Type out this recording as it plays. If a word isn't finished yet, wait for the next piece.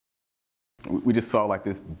we just saw like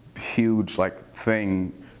this huge like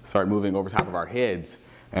thing start moving over top of our heads,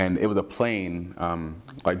 and it was a plane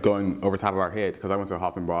like going over top of our head, because I went to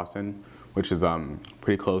Hoffman Boston, which is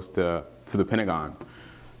pretty close to the Pentagon.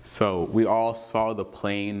 So we all saw the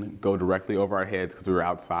plane go directly over our heads because we were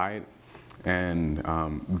outside, and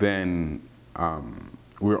then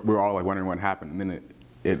we were all like wondering what happened. And then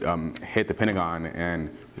it hit the Pentagon,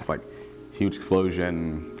 and it's like huge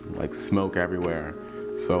explosion, like smoke everywhere.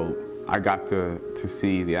 So I got to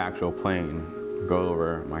see the actual plane go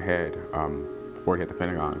over my head before it hit the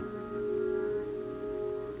Pentagon.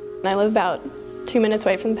 I live about 2 minutes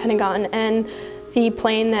away from the Pentagon, and the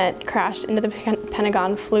plane that crashed into the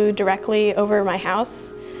Pentagon flew directly over my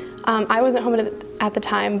house. I wasn't home at the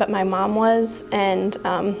time, but my mom was, and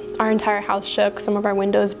our entire house shook, some of our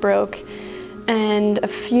windows broke, and a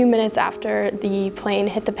few minutes after the plane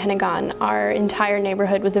hit the Pentagon, our entire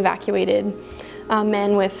neighborhood was evacuated.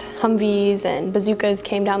 Men with Humvees and bazookas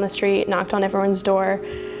came down the street, knocked on everyone's door,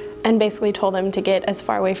 and basically told them to get as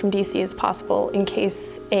far away from DC as possible in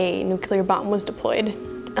case a nuclear bomb was deployed.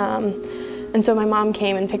 And so my mom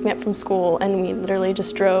came and picked me up from school, and we literally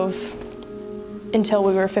just drove until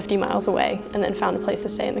we were 50 miles away and then found a place to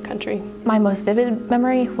stay in the country. My most vivid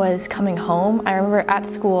memory was coming home. I remember at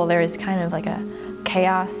school there was kind of like a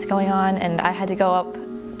chaos going on, and I had to go up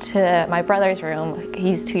to my brother's room.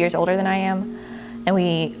 He's 2 years older than I am, and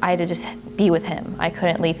I had to just be with him. I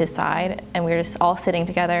couldn't leave his side, and we were just all sitting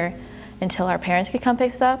together until our parents could come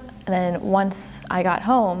pick us up. And then once I got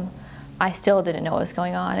home, I still didn't know what was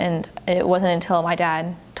going on, and it wasn't until my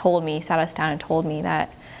dad sat us down and told me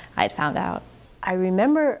that I had found out. I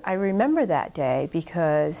remember that day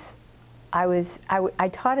because I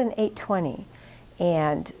taught in 820,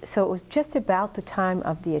 and so it was just about the time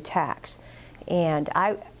of the attacks. And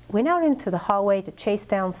I went out into the hallway to chase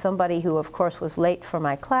down somebody who, of course, was late for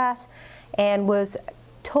my class, and was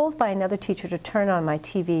told by another teacher to turn on my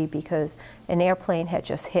TV because an airplane had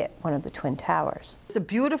just hit one of the Twin Towers. It was a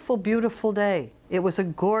beautiful, beautiful day. It was a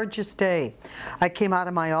gorgeous day. I came out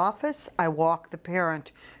of my office, I walked the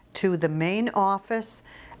parent to the main office,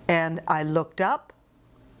 and I looked up,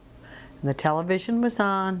 and the television was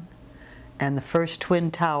on, and the first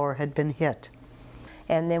Twin Tower had been hit.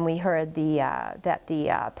 And then we heard that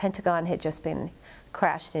the Pentagon had just been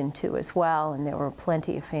crashed into as well, and there were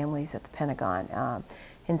plenty of families at the Pentagon.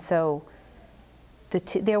 And so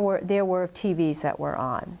there were TVs that were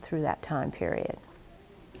on through that time period.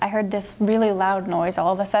 I heard this really loud noise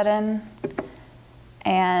all of a sudden,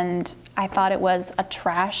 and I thought it was a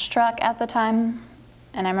trash truck at the time.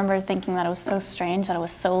 And I remember thinking that it was so strange that it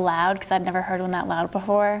was so loud, because I'd never heard one that loud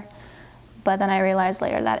before. But then I realized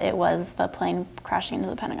later that it was the plane crashing into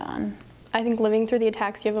the Pentagon. I think living through the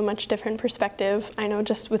attacks, you have a much different perspective. I know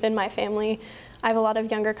just within my family, I have a lot of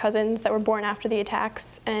younger cousins that were born after the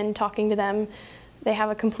attacks, and talking to them, they have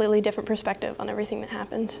a completely different perspective on everything that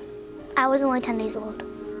happened. I was only 10 days old.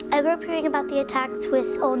 I grew up hearing about the attacks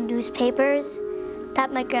with old newspapers,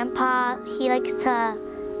 that my grandpa, he likes to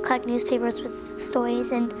collect newspapers with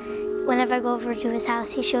stories, and whenever I go over to his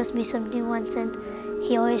house, he shows me some new ones, and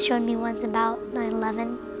he always showed me ones about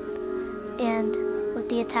 9/11 and what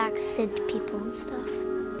the attacks did to people and stuff.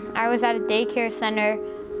 I was at a daycare center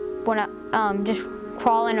when just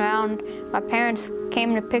crawling around. My parents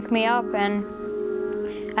came to pick me up, and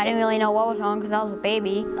I didn't really know what was wrong because I was a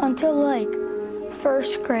baby. Until like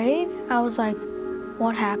first grade, I was like,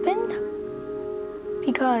 what happened?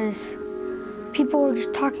 Because people were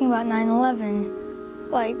just talking about 9/11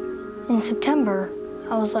 like in September.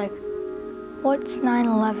 I was like, what's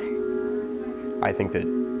 9/11? I think that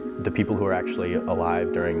the people who are actually alive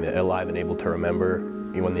and able to remember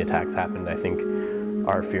when the attacks happened, I think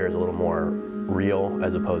our fear is a little more real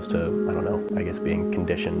as opposed to, I don't know, I guess being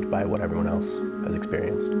conditioned by what everyone else has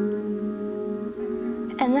experienced.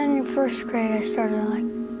 And then in first grade, I started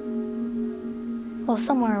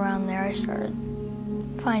somewhere around there, I started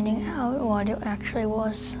finding out what it actually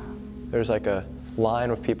was. There's like a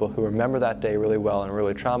line of people who remember that day really well and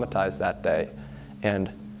really traumatized that day, and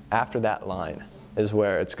after that line is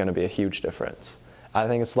where it's going to be a huge difference. I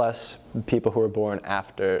think it's less people who were born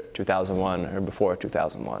after 2001 or before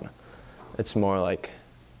 2001. It's more like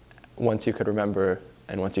once you could remember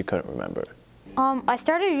and once you couldn't remember. I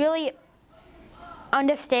started really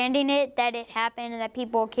understanding that it happened and that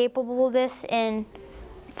people are capable of this in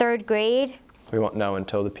 3rd grade. We won't know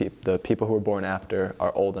until the people who were born after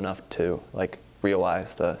are old enough to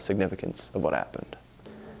realize the significance of what happened.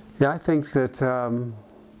 Yeah, I think that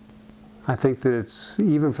it's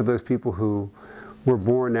even for those people who were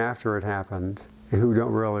born after it happened and who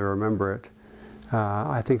don't really remember it.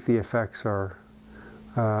 I think the effects are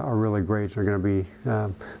are really great. They're going to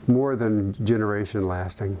be more than generation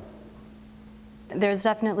lasting. There's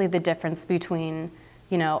definitely the difference between,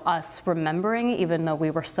 you know, us remembering, even though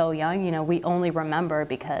we were so young. You know, we only remember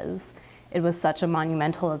because it was such a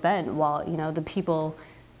monumental event, while, you know, the people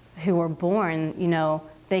who were born, you know,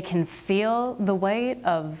 they can feel the weight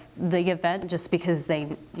of the event just because they,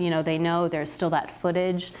 you know, they know there's still that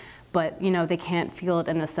footage, but, you know, they can't feel it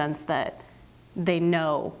in the sense that they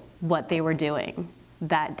know what they were doing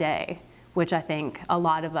that day, which I think a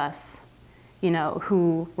lot of us, you know,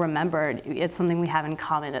 who remembered, it's something we have in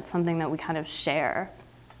common. It's something that we kind of share.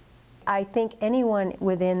 I think anyone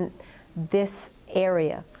within this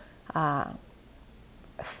area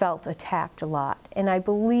felt attacked a lot. And I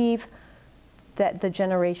believe that the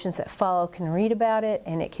generations that follow can read about it,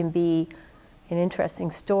 and it can be an interesting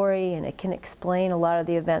story, and it can explain a lot of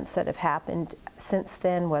the events that have happened since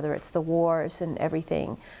then, whether it's the wars and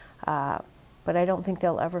everything. But I don't think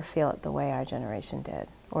they'll ever feel it the way our generation did,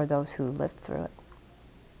 or those who lived through it.